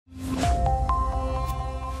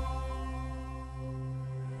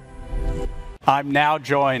I'm now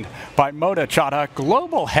joined by Mona Chadha,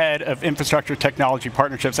 Global Head of Infrastructure Technology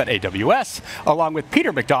Partnerships at AWS, along with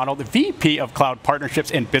Peter MacDonald, VP of Cloud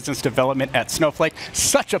Partnerships and Business Development at Snowflake.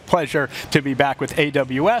 Such a pleasure to be back with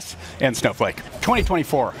AWS and Snowflake.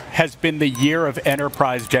 2024 has been the year of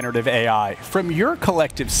enterprise generative AI. From your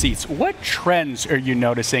collective seats, what trends are you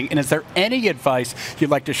noticing, and is there any advice you'd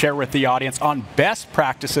like to share with the audience on best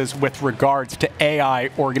practices with regards to AI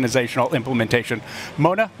organizational implementation?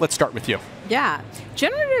 Mona, let's start with you. Yeah,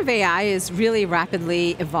 generative AI is really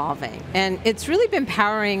rapidly evolving, and it's really been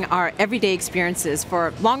powering our everyday experiences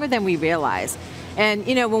for longer than we realize. And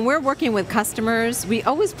when we're working with customers, we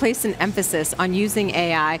always place an emphasis on using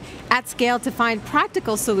AI at scale to find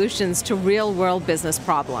practical solutions to real-world business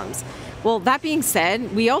problems. Well, that being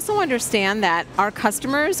said, we also understand that our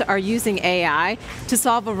customers are using AI to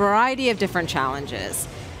solve a variety of different challenges.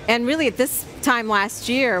 And really, at this time last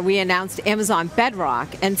year, we announced Amazon Bedrock,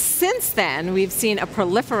 and since then, we've seen a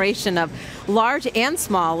proliferation of large and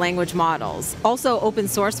small language models. Also, open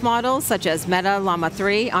source models, such as Meta Llama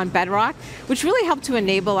 3 on Bedrock, which really help to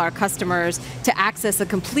enable our customers to access a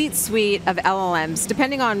complete suite of LLMs,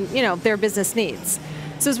 depending on their business needs.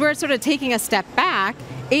 So as we're sort of taking a step back,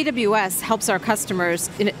 AWS helps our customers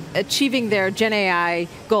in achieving their Gen AI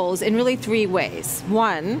goals in really three ways.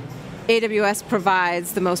 One, AWS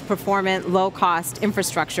provides the most performant, low-cost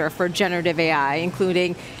infrastructure for generative AI,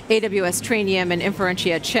 including AWS Trainium and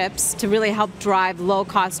Inferentia chips to really help drive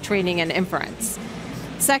low-cost training and inference.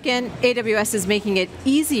 Second, AWS is making it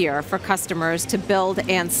easier for customers to build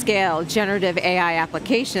and scale generative AI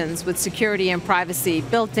applications with security and privacy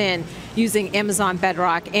built in using Amazon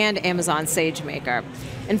Bedrock and Amazon SageMaker.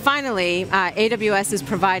 And finally, AWS is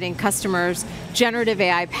providing customers generative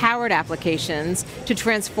AI-powered applications to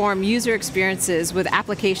transform user experiences with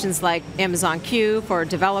applications like Amazon Q for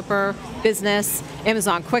developer, business,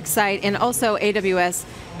 Amazon QuickSight, and also AWS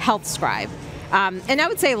Health Scribe. And I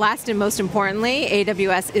would say last and most importantly,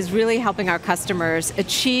 AWS is really helping our customers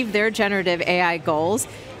achieve their generative AI goals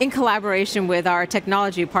in collaboration with our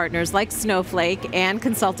technology partners like Snowflake and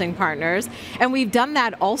consulting partners. And we've done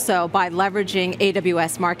that also by leveraging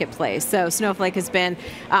AWS Marketplace. So Snowflake has been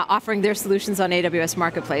offering their solutions on AWS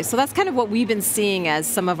Marketplace. So that's kind of what we've been seeing as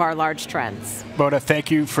some of our large trends. Mona, thank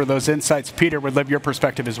you for those insights. Peter, would love your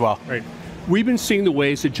perspective as well. Right. We've been seeing the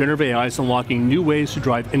ways that generative AI is unlocking new ways to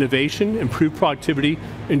drive innovation, improve productivity,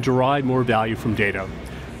 and derive more value from data.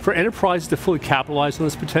 For enterprises to fully capitalize on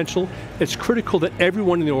this potential, it's critical that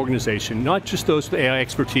everyone in the organization, not just those with AI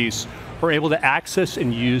expertise, are able to access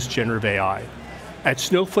and use generative AI. At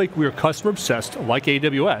Snowflake, we are customer obsessed, like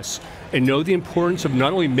AWS, and know the importance of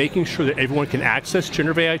not only making sure that everyone can access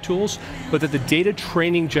generative AI tools, but that the data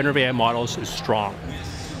training generative AI models is strong.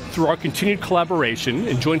 Through our continued collaboration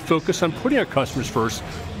and joint focus on putting our customers first,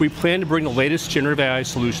 we plan to bring the latest generative AI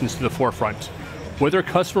solutions to the forefront. Whether a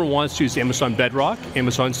customer wants to use Amazon Bedrock,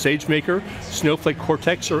 Amazon SageMaker, Snowflake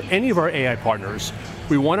Cortex, or any of our AI partners,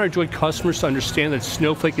 we want our joint customers to understand that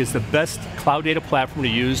Snowflake is the best cloud data platform to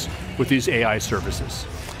use with these AI services.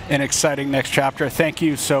 An exciting next chapter. Thank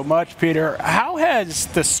you so much, Peter. How has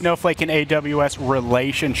the Snowflake and AWS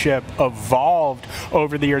relationship evolved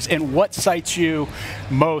over the years, and what excites you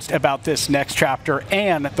most about this next chapter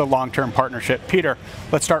and the long-term partnership? Peter,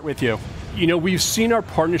 let's start with you. We've seen our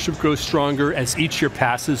partnership grow stronger as each year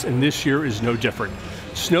passes, and this year is no different.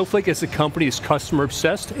 Snowflake as a company is customer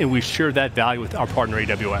obsessed, and we share that value with our partner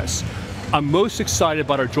AWS. I'm most excited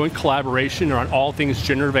about our joint collaboration on all things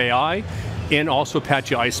generative AI and also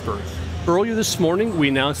Apache Iceberg. Earlier this morning, we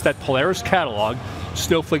announced that Polaris Catalog,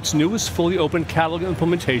 Snowflake's newest fully open catalog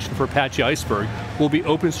implementation for Apache Iceberg, will be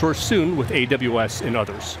open source soon with AWS and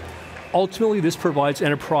others. Ultimately, this provides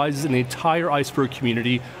enterprises in the entire Iceberg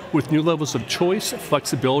community with new levels of choice,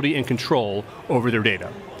 flexibility, and control over their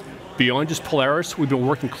data. Beyond just Polaris, we've been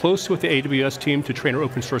working closely with the AWS team to train our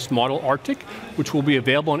open source model, Arctic, which will be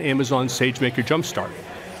available on Amazon SageMaker Jumpstart.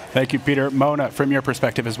 Thank you, Peter. Mona, from your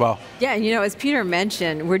perspective as well. Yeah, as Peter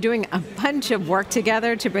mentioned, we're doing a bunch of work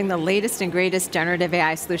together to bring the latest and greatest generative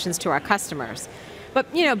AI solutions to our customers.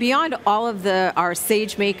 But beyond all of our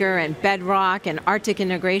SageMaker and Bedrock and Arctic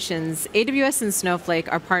integrations, AWS and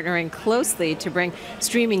Snowflake are partnering closely to bring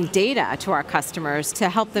streaming data to our customers to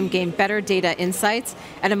help them gain better data insights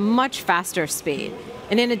at a much faster speed.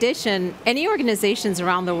 And in addition, any organizations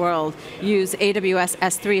around the world use AWS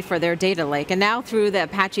S3 for their data lake. And now through the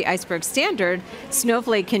Apache Iceberg standard,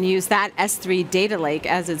 Snowflake can use that S3 data lake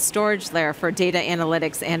as its storage layer for data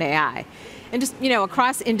analytics and AI. And just,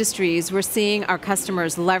 across industries, we're seeing our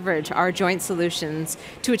customers leverage our joint solutions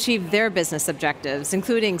to achieve their business objectives,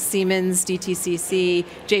 including Siemens, DTCC,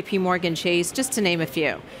 JP Morgan Chase, just to name a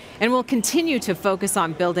few. And we'll continue to focus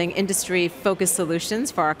on building industry-focused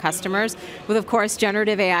solutions for our customers, with, of course,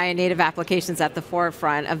 generative AI and native applications at the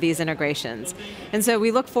forefront of these integrations. And so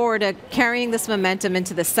we look forward to carrying this momentum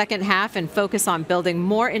into the second half and focus on building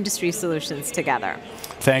more industry solutions together.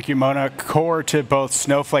 Thank you, Mona. Core to both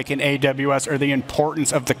Snowflake and AWS are the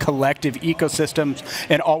importance of the collective ecosystems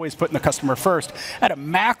and always putting the customer first. At a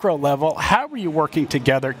macro level, how are you working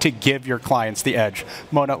together to give your clients the edge?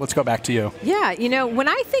 Mona, let's go back to you. Yeah, when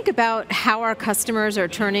I think about how our customers are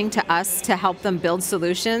turning to us to help them build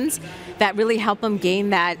solutions that really help them gain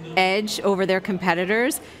that edge over their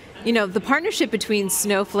competitors, the partnership between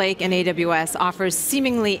Snowflake and AWS offers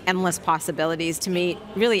seemingly endless possibilities to meet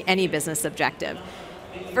really any business objective.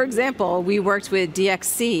 For example, we worked with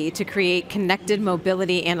DXC to create connected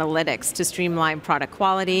mobility analytics to streamline product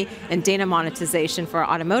quality and data monetization for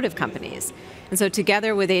automotive companies. And so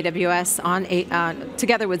together with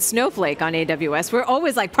together with Snowflake on AWS, we're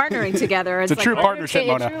always like partnering together. It's a true partnership,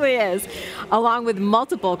 Mona. It truly is. Along with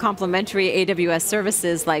multiple complementary AWS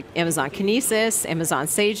services like Amazon Kinesis, Amazon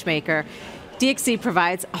SageMaker, DXC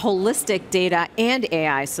provides a holistic data and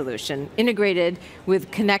AI solution integrated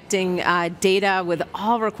with connecting data with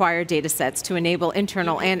all required data sets to enable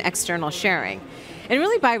internal and external sharing. And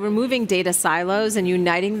really by removing data silos and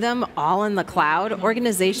uniting them all in the cloud,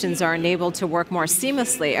 organizations are enabled to work more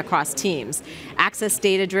seamlessly across teams, access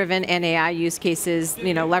data-driven and AI use cases,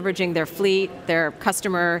 leveraging their fleet, their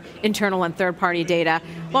customer, internal and third-party data,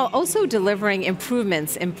 while also delivering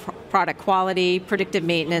improvements in product quality, predictive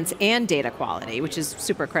maintenance, and data quality, which is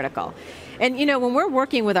super critical. And when we're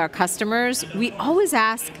working with our customers, we always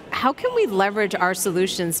ask, how can we leverage our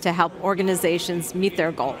solutions to help organizations meet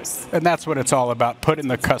their goals? And that's what it's all about, putting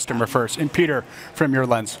the customer first. And Peter, from your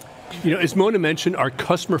lens. As Mona mentioned, our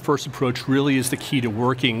customer-first approach really is the key to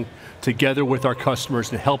working together with our customers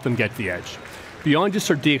to help them get the edge. Beyond just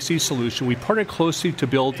our DXC solution, we partner closely to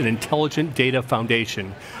build an intelligent data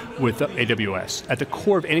foundation with AWS. At the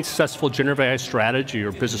core of any successful generative AI strategy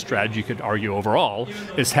or business strategy, you could argue overall,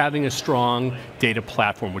 is having a strong data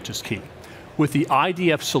platform, which is key. With the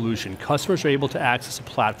IDF solution, customers are able to access a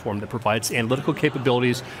platform that provides analytical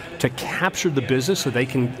capabilities to capture the business so they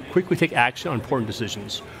can quickly take action on important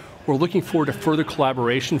decisions. We're looking forward to further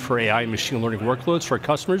collaboration for AI and machine learning workloads for our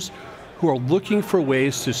customers who are looking for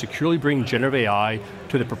ways to securely bring generative AI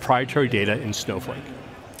to the proprietary data in Snowflake.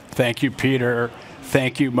 Thank you, Peter.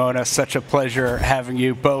 Thank you, Mona. Such a pleasure having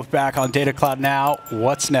you both back on Data Cloud Now.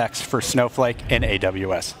 What's next for Snowflake and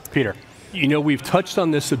AWS? Peter. We've touched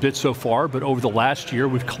on this a bit so far, but over the last year,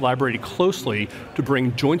 we've collaborated closely to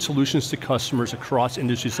bring joint solutions to customers across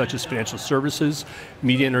industries such as financial services,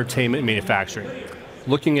 media and entertainment, and manufacturing.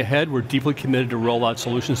 Looking ahead, we're deeply committed to roll out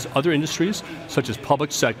solutions to other industries, such as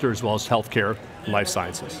public sector, as well as healthcare and life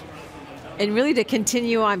sciences. And really to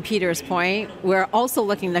continue on Peter's point, we're also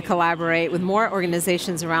looking to collaborate with more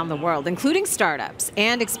organizations around the world, including startups,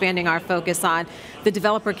 and expanding our focus on the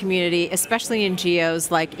developer community, especially in geos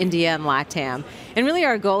like India and LATAM. And really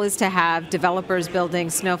our goal is to have developers building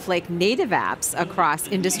Snowflake native apps across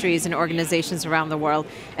industries and organizations around the world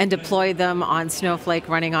and deploy them on Snowflake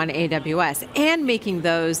running on AWS, and making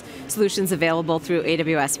those solutions available through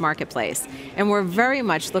AWS Marketplace. And we're very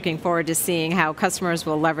much looking forward to seeing how customers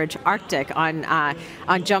will leverage Arctic on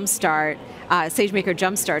Jumpstart, SageMaker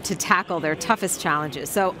Jumpstart, to tackle their toughest challenges.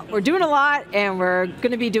 So we're doing a lot, and we're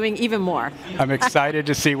going to be doing even more. I'm excited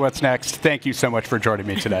to see what's next. Thank you so much for joining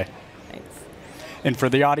me today. Thanks. And for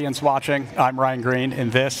the audience watching, I'm Ryan Green,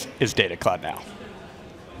 and this is Data Cloud Now.